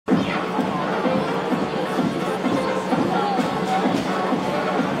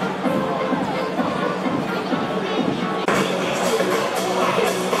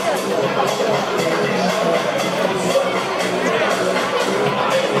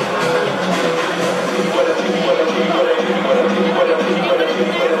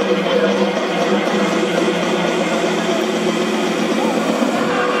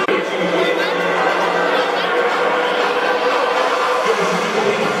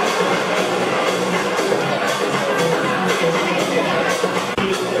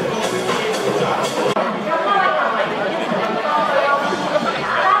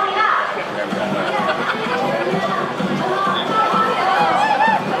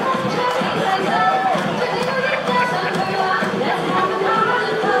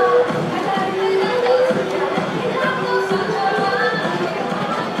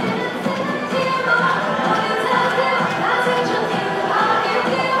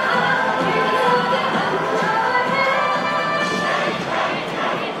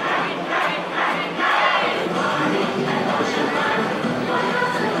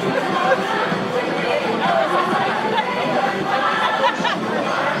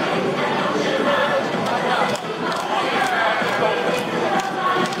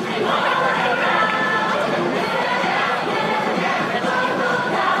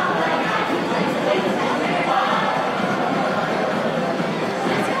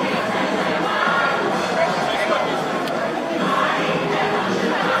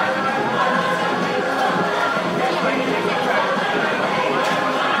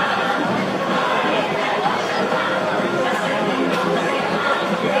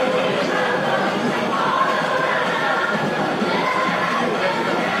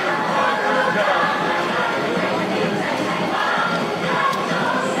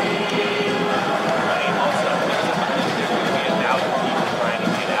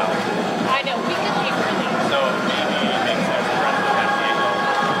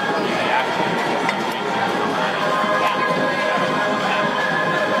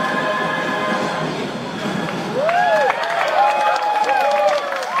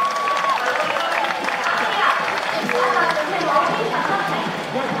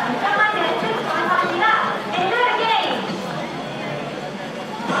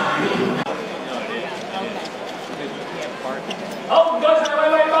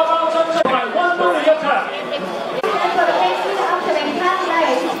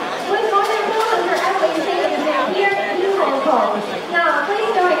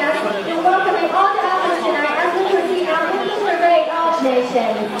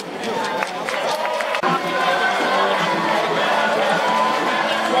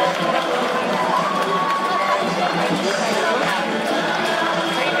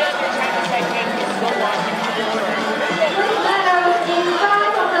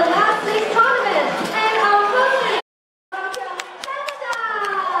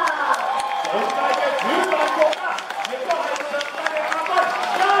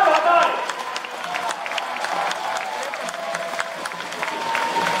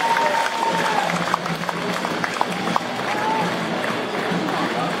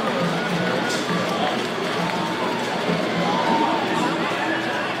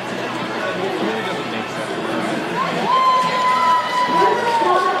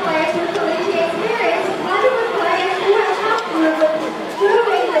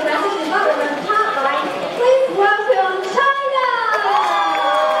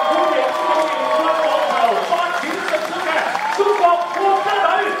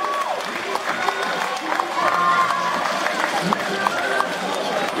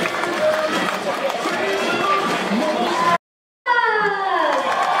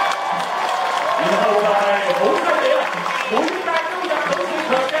好犀利啊！好大都入到市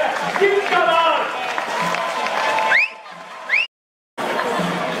場嘅。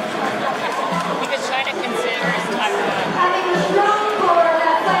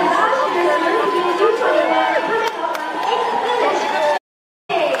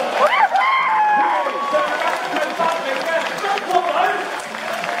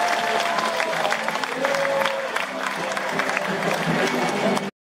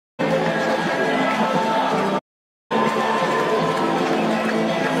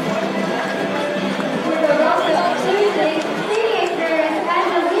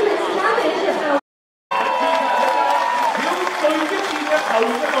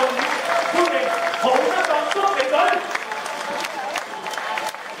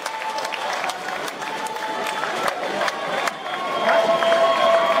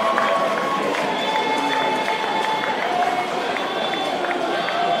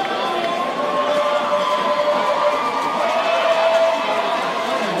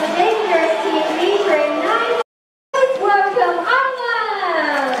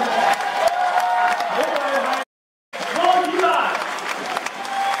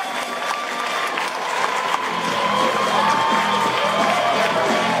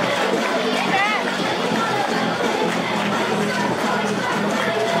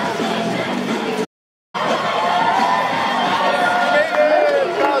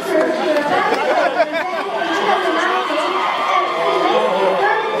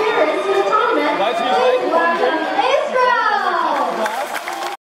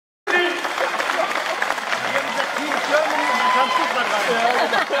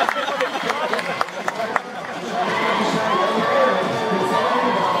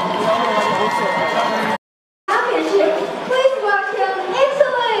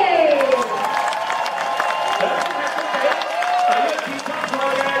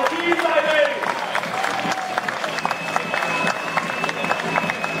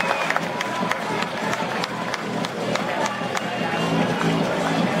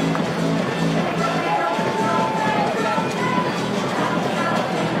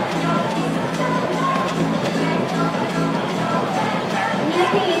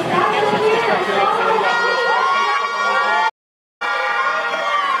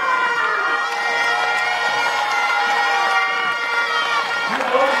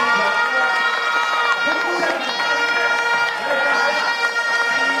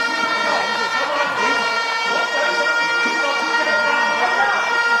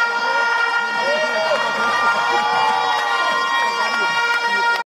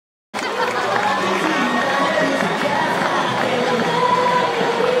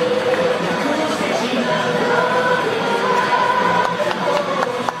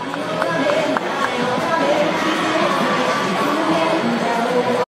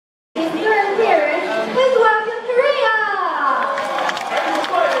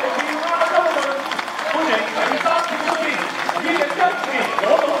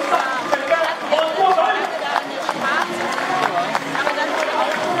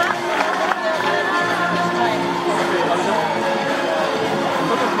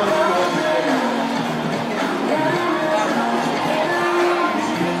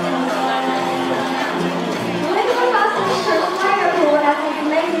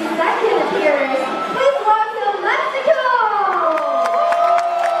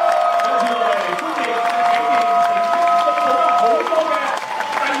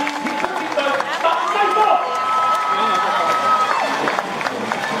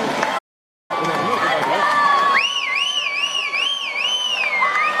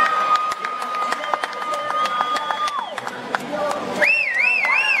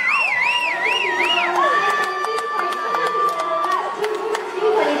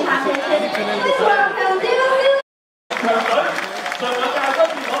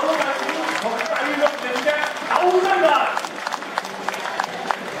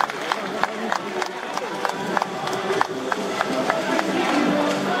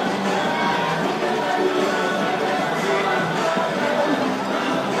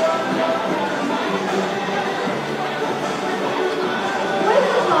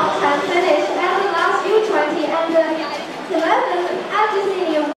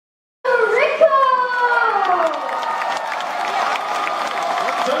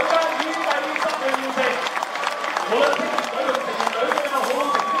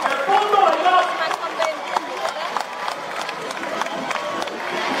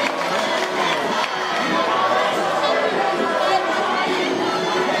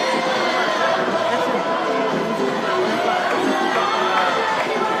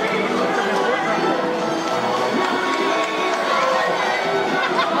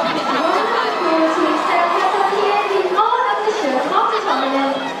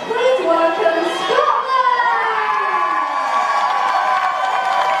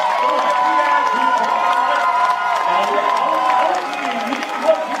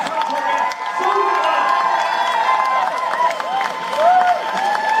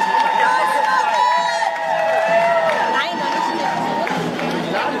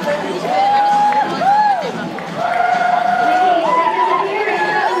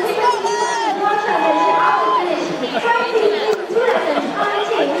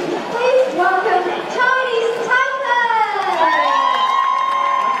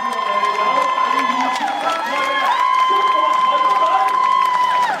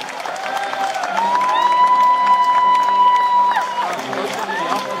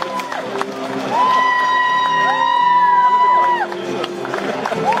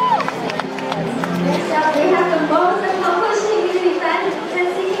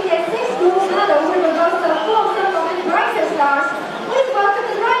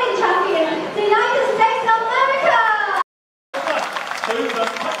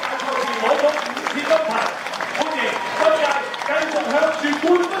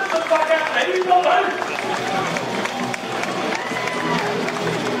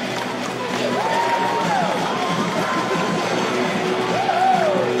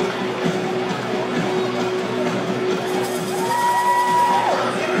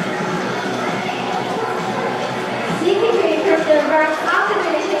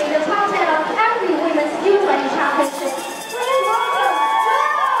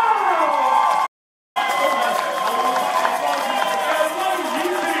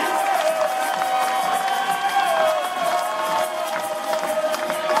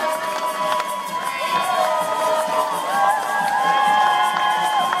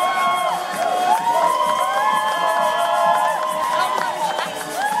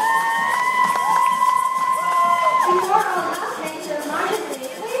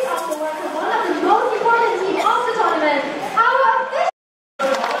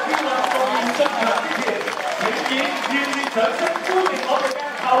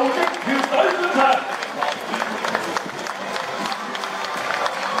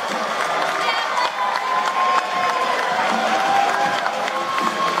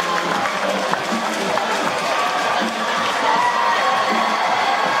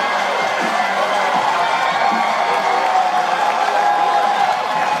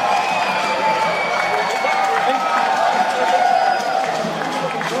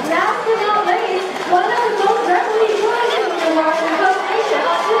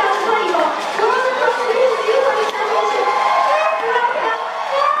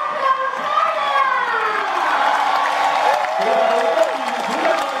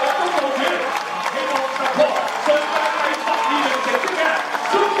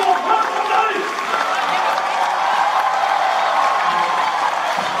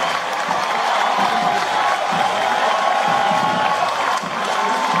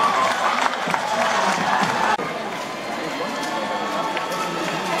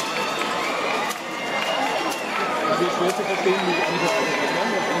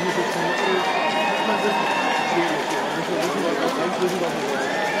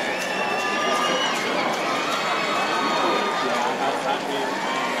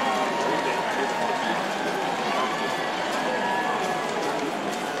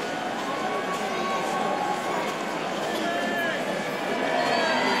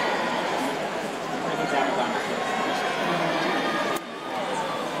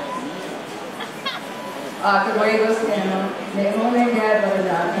che luego stiano le mone che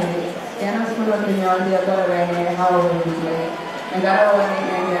guardate stiano sull'opinione di adorare Halloween negara wani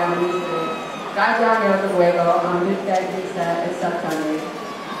nanga misre raja ne to luego amrita disa esatane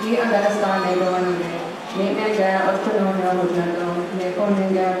di andare sta nego wani ne nanga autonomia hojando ne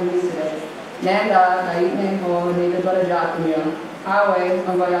konanga misre nanda dai ne ho ne guardate awe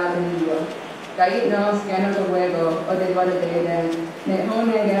angolate dio Kait no scanner to luego o de validate ne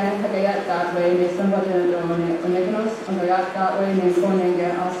honega tagayat that way ne somebody ne oneganos angayat that way ne honega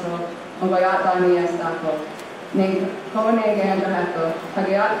also angayat dani estako ne honega andako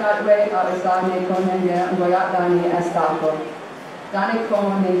tagayat that way avisa ne honega angayat dani estako dani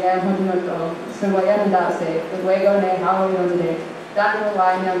honega hodnoto so vayan dase luego ne how you That will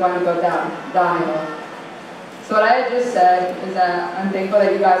allow me I'm going to go downhill. So what I had just said is that I'm thankful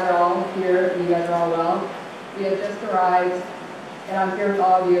that you guys are all here and you guys are all well. We have just arrived, and I'm here with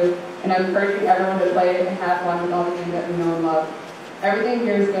all of you, and I'm encouraging everyone to play and have fun with all the things that we know and love. Everything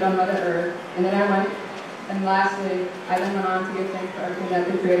here is good on Mother Earth, and then lastly, I then went on to give thanks for everything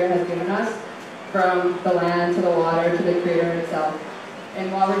that the Creator has given us, from the land to the water to the Creator itself.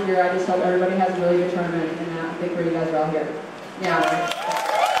 And while we're here, I just hope everybody has a really good tournament, and I'm thankful you guys are all here. Yeah.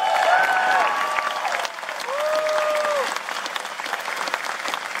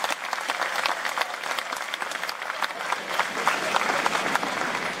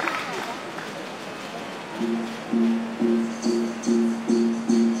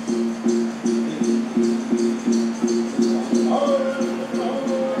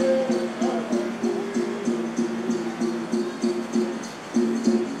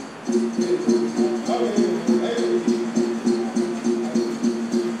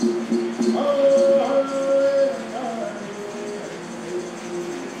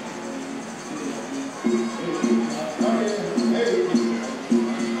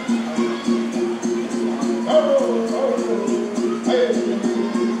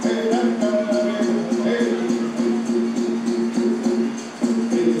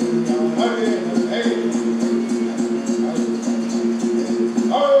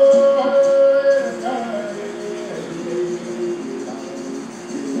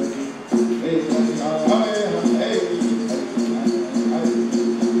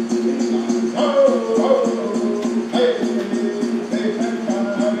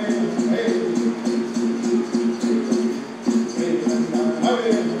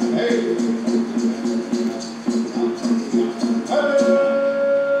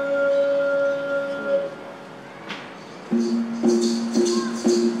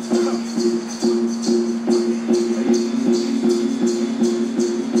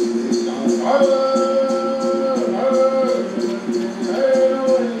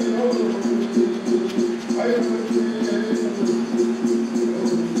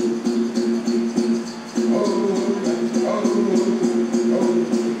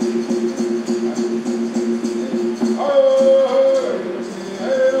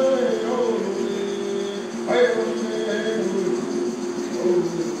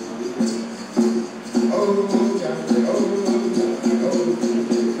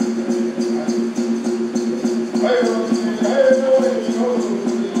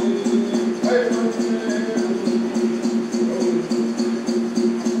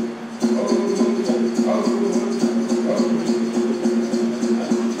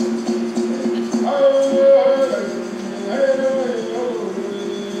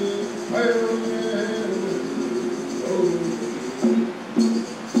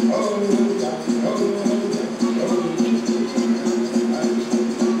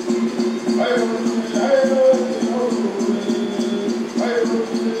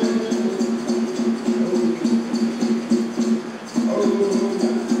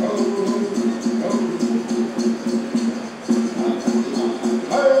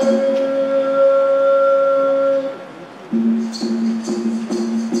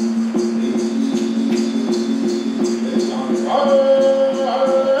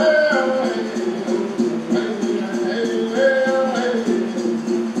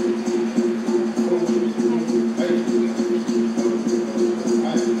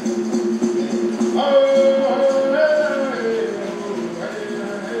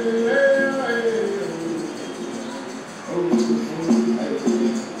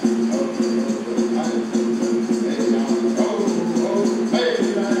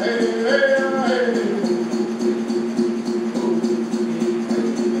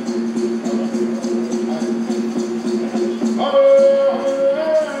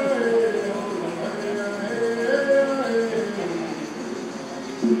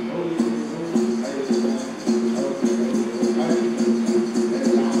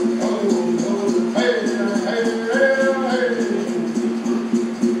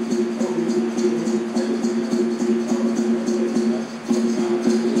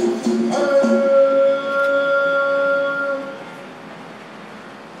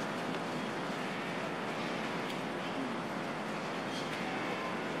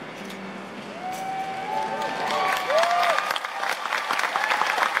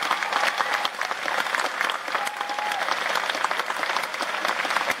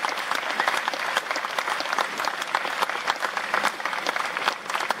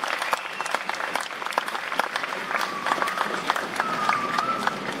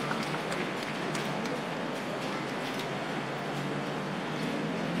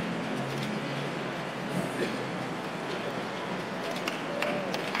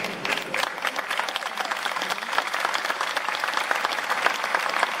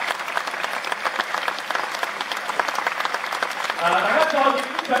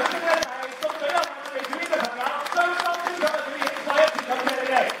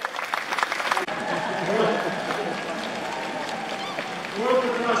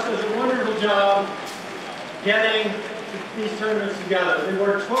 tournaments together. They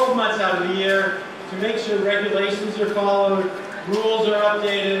work 12 months out of the year to make sure regulations are followed, rules are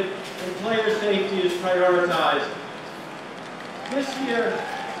updated, and player safety is prioritized. This year,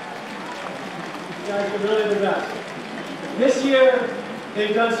 you guys are really the best. This year,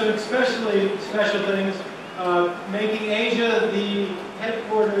 they've done some especially special things, making Asia the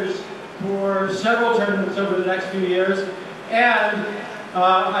headquarters for several tournaments over the next few years. And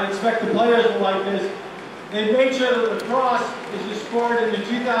I expect the players will like this. They've made sure that lacrosse is a sport in the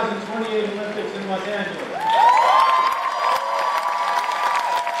 2028 Olympics in Los Angeles.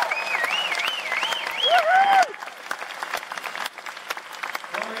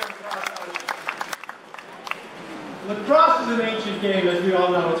 Lacrosse is an ancient game, as we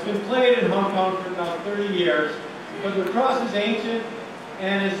all know. It's been played in Hong Kong for about 30 years, but lacrosse is ancient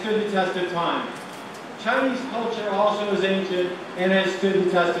and has stood the test of time. Chinese culture also is ancient and has stood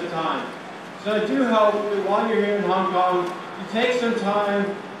the test of time. So I do hope that while you're here in Hong Kong, you take some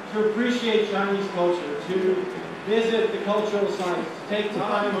time to appreciate Chinese culture, to visit the cultural sites, to take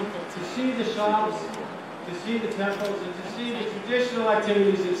time to see the shops, to see the temples, and to see the traditional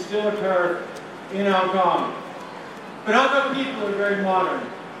activities that still occur in Hong Kong. But Hong Kong people are very modern,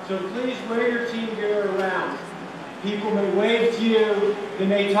 so please wear your team gear around. People may wave to you, they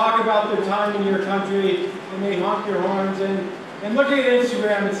may talk about their time in your country, they may honk your horns, and looking at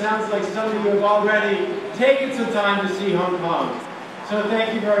Instagram, it sounds like some of you have already taken some time to see Hong Kong. So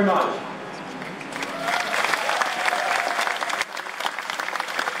thank you very much.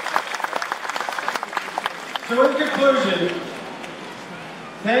 So in conclusion,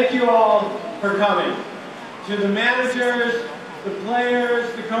 thank you all for coming. To the managers, the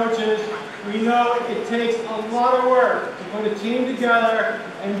players, the coaches, we know it takes a lot of work to put a team together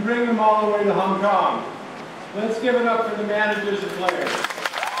and bring them all the way to Hong Kong. Let's give it up for the managers and players.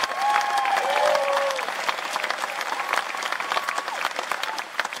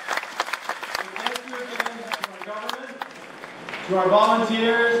 Thank you again to our government, to our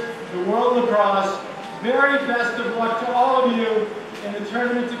volunteers, the World Lacrosse. Very best of luck to all of you in the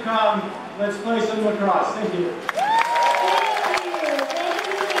tournament to come. Let's play some lacrosse. Thank you.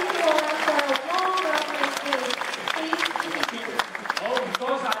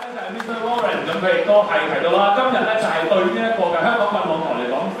咁佢亦都係提到啦，今日咧就係對呢一個嘅香港運網台嚟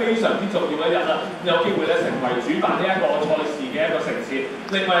講非常之重要嘅一日啦，有機會咧成為主辦呢一個賽事嘅一個城市。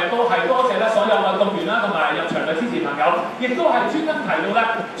另外亦都係多謝咧所有運動員啦，同埋入場嘅支持朋友，亦都係專登提到咧，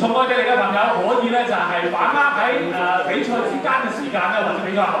從外地嚟嘅朋友可以咧就係把握喺比賽之間嘅時間咧，或者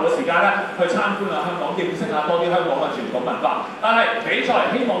比賽後嘅時間咧去參觀下香港，認識下多啲香港嘅傳統文化。但係比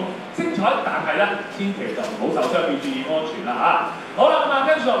賽希望精彩，但係咧千祈就唔好受傷，要注意安全啦嚇。好啦，咁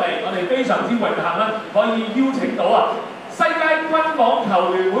跟住落嚟，我哋非常之榮幸啦，可以邀請到世界軍網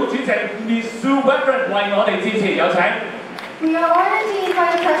球聯會主席 Miss Sue Reverend 為我哋致辭，有請。We are honored to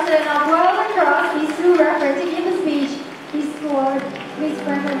invite the President of World Lacrosse, Miss Sue Reverend, to give a speech. Miss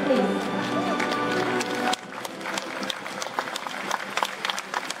Reverend, please.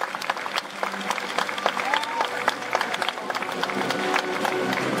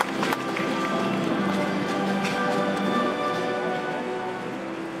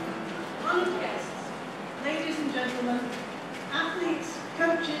 Athletes,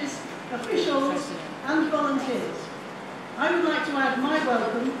 coaches, officials and volunteers. I would like to add my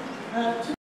welcome to